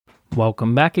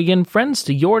Welcome back again, friends,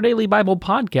 to Your Daily Bible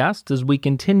Podcast as we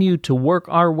continue to work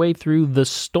our way through the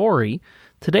story.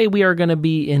 Today we are going to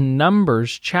be in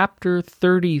Numbers chapter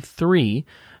 33,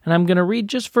 and I'm going to read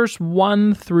just verse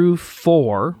 1 through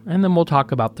 4, and then we'll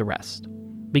talk about the rest.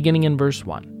 Beginning in verse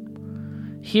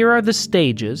 1. Here are the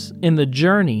stages in the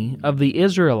journey of the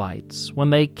Israelites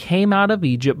when they came out of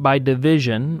Egypt by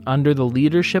division under the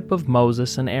leadership of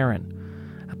Moses and Aaron.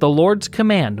 At the Lord's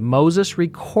command, Moses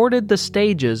recorded the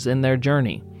stages in their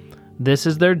journey. This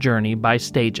is their journey by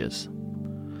stages.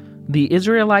 The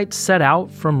Israelites set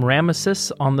out from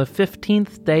Ramesses on the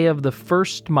 15th day of the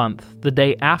first month, the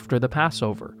day after the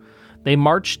Passover. They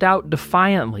marched out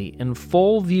defiantly in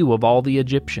full view of all the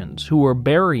Egyptians, who were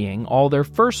burying all their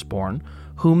firstborn,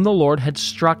 whom the Lord had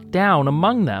struck down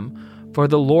among them, for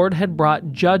the Lord had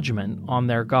brought judgment on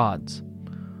their gods.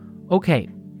 Okay,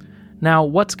 now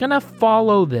what's going to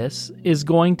follow this is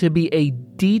going to be a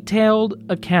detailed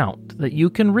account that you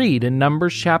can read in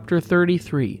Numbers chapter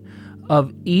 33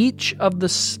 of each of the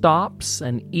stops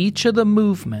and each of the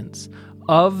movements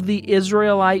of the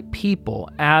Israelite people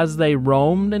as they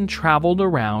roamed and traveled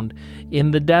around in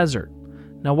the desert.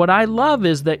 Now, what I love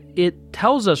is that it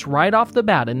tells us right off the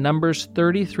bat in Numbers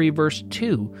 33 verse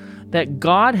 2 that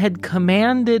God had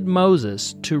commanded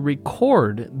Moses to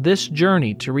record this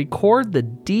journey, to record the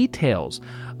details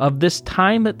of this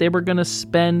time that they were going to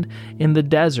spend in the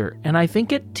desert. And I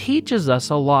think it teaches us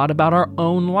a lot about our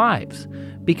own lives.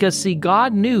 Because, see,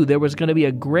 God knew there was going to be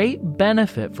a great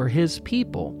benefit for His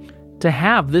people to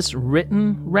have this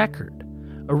written record,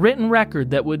 a written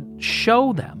record that would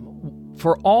show them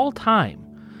for all time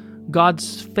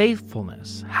God's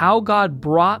faithfulness, how God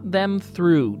brought them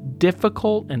through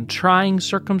difficult and trying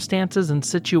circumstances and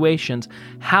situations,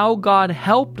 how God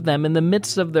helped them in the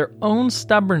midst of their own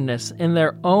stubbornness, in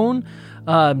their own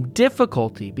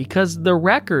difficulty, because the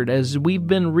record, as we've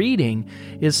been reading,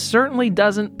 certainly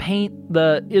doesn't paint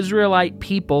the Israelite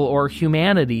people or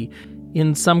humanity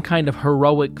in some kind of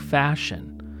heroic fashion.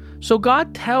 So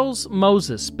God tells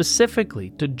Moses specifically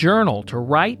to journal, to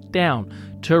write down,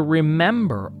 to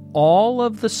remember all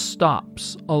of the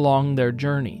stops along their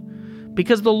journey.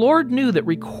 Because the Lord knew that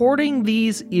recording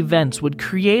these events would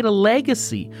create a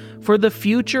legacy for the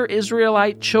future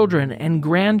Israelite children and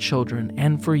grandchildren,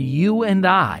 and for you and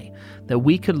I, that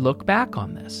we could look back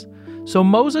on this. So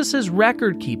Moses'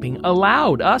 record keeping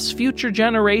allowed us future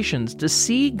generations to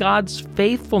see God's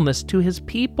faithfulness to His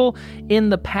people in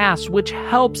the past, which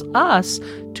helps us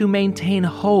to maintain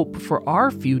hope for our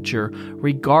future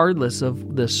regardless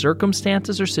of the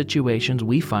circumstances or situations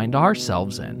we find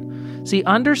ourselves in. See,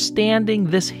 understanding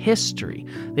this history,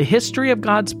 the history of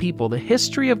God's people, the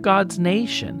history of God's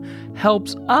nation,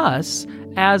 helps us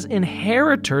as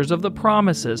inheritors of the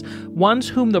promises, ones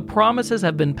whom the promises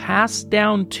have been passed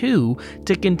down to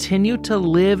continue to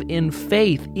live in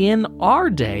faith in our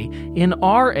day, in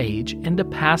our age, and to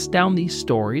pass down these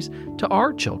stories to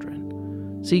our children.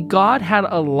 See, God had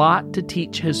a lot to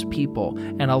teach His people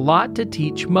and a lot to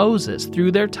teach Moses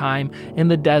through their time in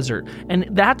the desert. And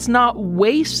that's not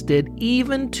wasted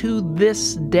even to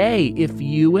this day if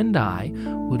you and I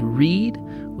would read,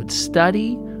 would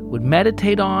study, would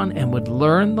meditate on, and would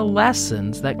learn the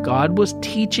lessons that God was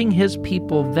teaching His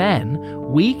people then.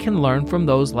 We can learn from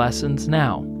those lessons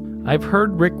now. I've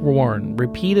heard Rick Warren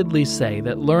repeatedly say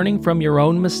that learning from your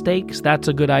own mistakes, that's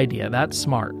a good idea, that's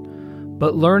smart.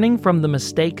 But learning from the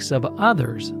mistakes of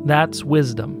others, that's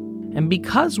wisdom. And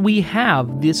because we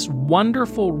have this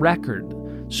wonderful record,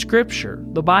 Scripture,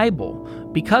 the Bible,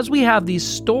 because we have these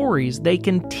stories, they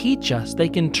can teach us, they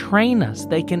can train us,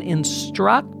 they can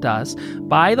instruct us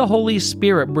by the Holy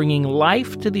Spirit, bringing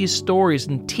life to these stories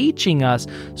and teaching us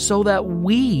so that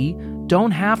we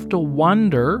don't have to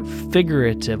wander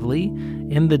figuratively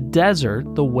in the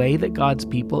desert the way that God's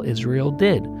people Israel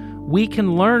did. We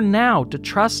can learn now to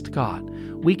trust God.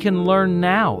 We can learn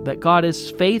now that God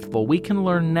is faithful. We can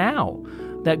learn now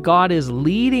that God is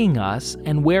leading us,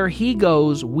 and where He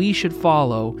goes, we should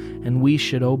follow and we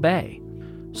should obey.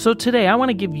 So today, I want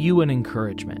to give you an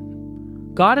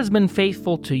encouragement. God has been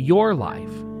faithful to your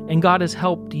life, and God has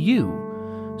helped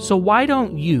you. So why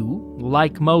don't you,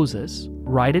 like Moses,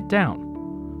 write it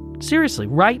down? Seriously,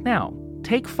 right now,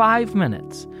 take 5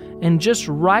 minutes and just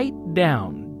write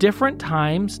down different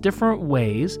times, different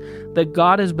ways that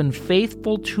God has been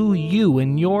faithful to you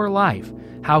in your life.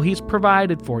 How He's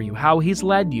provided for you, how He's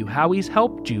led you, how He's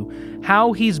helped you,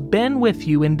 how He's been with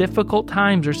you in difficult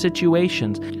times or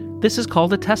situations. This is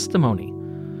called a testimony.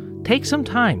 Take some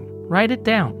time, write it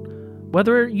down.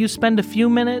 Whether you spend a few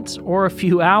minutes or a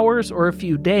few hours or a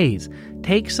few days,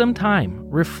 take some time,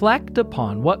 reflect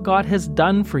upon what God has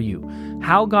done for you,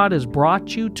 how God has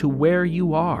brought you to where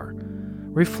you are.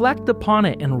 Reflect upon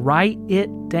it and write it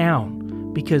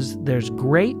down, because there's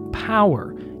great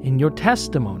power in your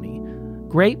testimony,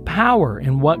 great power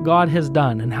in what God has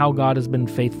done and how God has been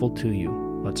faithful to you.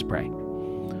 Let's pray.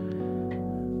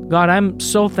 God, I'm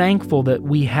so thankful that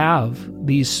we have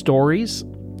these stories,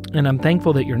 and I'm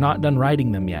thankful that you're not done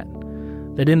writing them yet.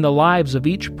 That in the lives of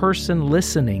each person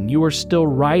listening, you are still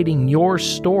writing your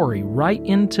story right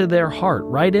into their heart,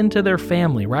 right into their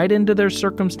family, right into their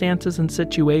circumstances and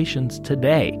situations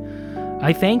today.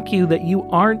 I thank you that you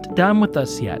aren't done with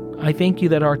us yet. I thank you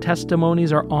that our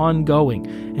testimonies are ongoing.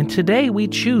 And today we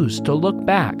choose to look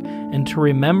back and to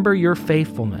remember your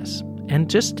faithfulness, and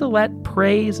just to let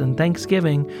praise and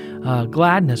thanksgiving,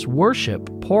 gladness, worship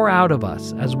pour out of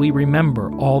us as we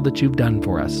remember all that you've done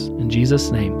for us. In Jesus'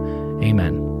 name,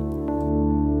 amen.